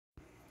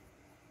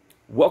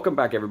Welcome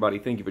back, everybody.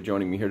 Thank you for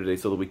joining me here today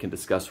so that we can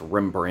discuss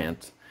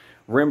Rembrandt.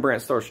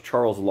 Rembrandt stars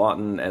Charles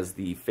Laughton as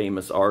the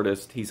famous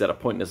artist. He's at a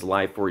point in his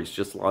life where he's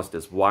just lost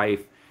his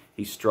wife.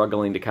 He's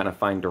struggling to kind of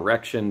find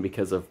direction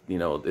because of,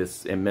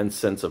 this immense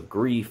sense of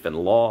grief and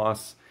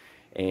loss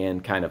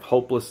and kind of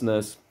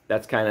hopelessness.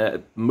 That's kind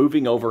of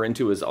moving over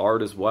into his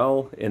art as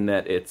well, in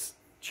that it's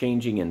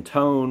changing in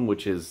tone,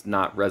 which is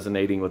not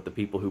resonating with the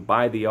people who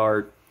buy the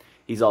art.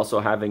 He's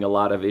also having a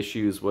lot of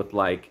issues with,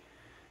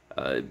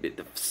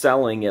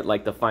 selling it,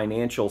 the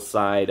financial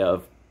side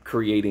of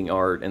creating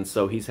art, and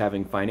so he's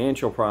having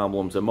financial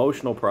problems,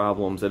 emotional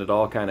problems, and it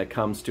all kind of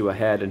comes to a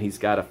head, and he's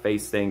got to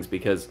face things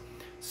because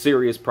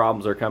serious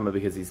problems are coming,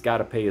 because he's got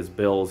to pay his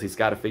bills. He's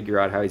got to figure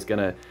out how he's going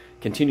to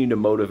continue to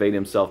motivate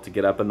himself to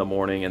get up in the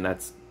morning, and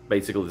that's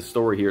basically the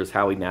story here, is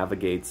how he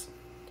navigates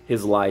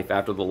his life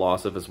after the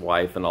loss of his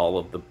wife and all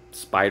of the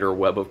spider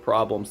web of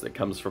problems that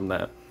comes from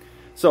that.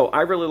 So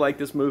I really like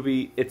this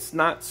movie. It's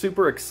not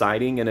super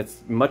exciting, and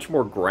it's much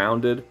more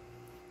grounded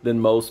than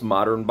most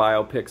modern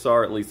biopics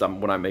are, at least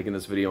when I'm making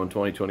this video in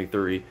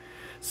 2023.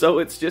 So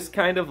it's just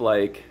kind of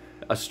like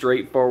a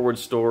straightforward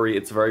story.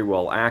 It's very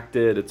well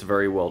acted. It's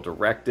very well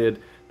directed.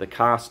 The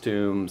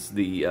costumes,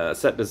 the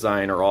set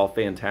design are all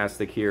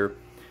fantastic here.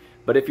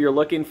 But if you're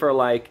looking for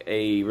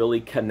a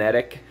really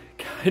kinetic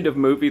kind of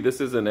movie,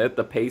 this isn't it.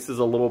 The pace is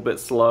a little bit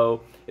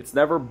slow. It's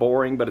never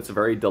boring, but it's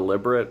very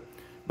deliberate.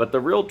 But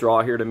the real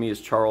draw here to me is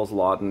Charles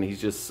Laughton.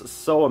 He's just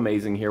so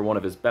amazing here. One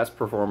of his best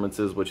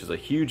performances, which is a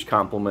huge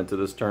compliment to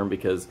this term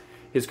because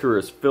his career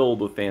is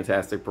filled with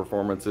fantastic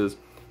performances.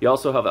 You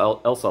also have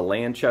Elsa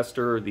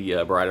Lanchester,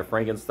 the Bride of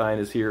Frankenstein,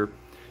 is here.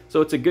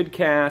 So it's a good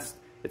cast.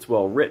 It's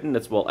well written.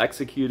 It's well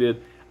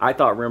executed. I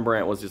thought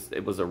Rembrandt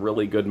was a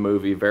really good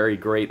movie. Very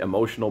great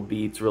emotional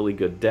beats, really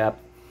good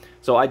depth.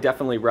 So I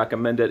definitely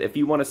recommend it. If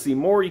you want to see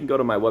more, you can go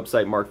to my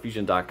website,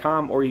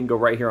 markfusion.com, or you can go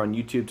right here on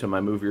YouTube to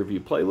my movie review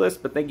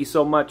playlist. But thank you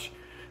so much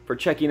for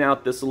checking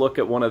out this look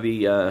at one of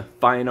the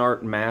fine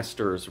art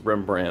masters,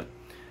 Rembrandt.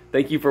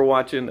 Thank you for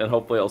watching, and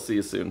hopefully I'll see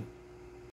you soon.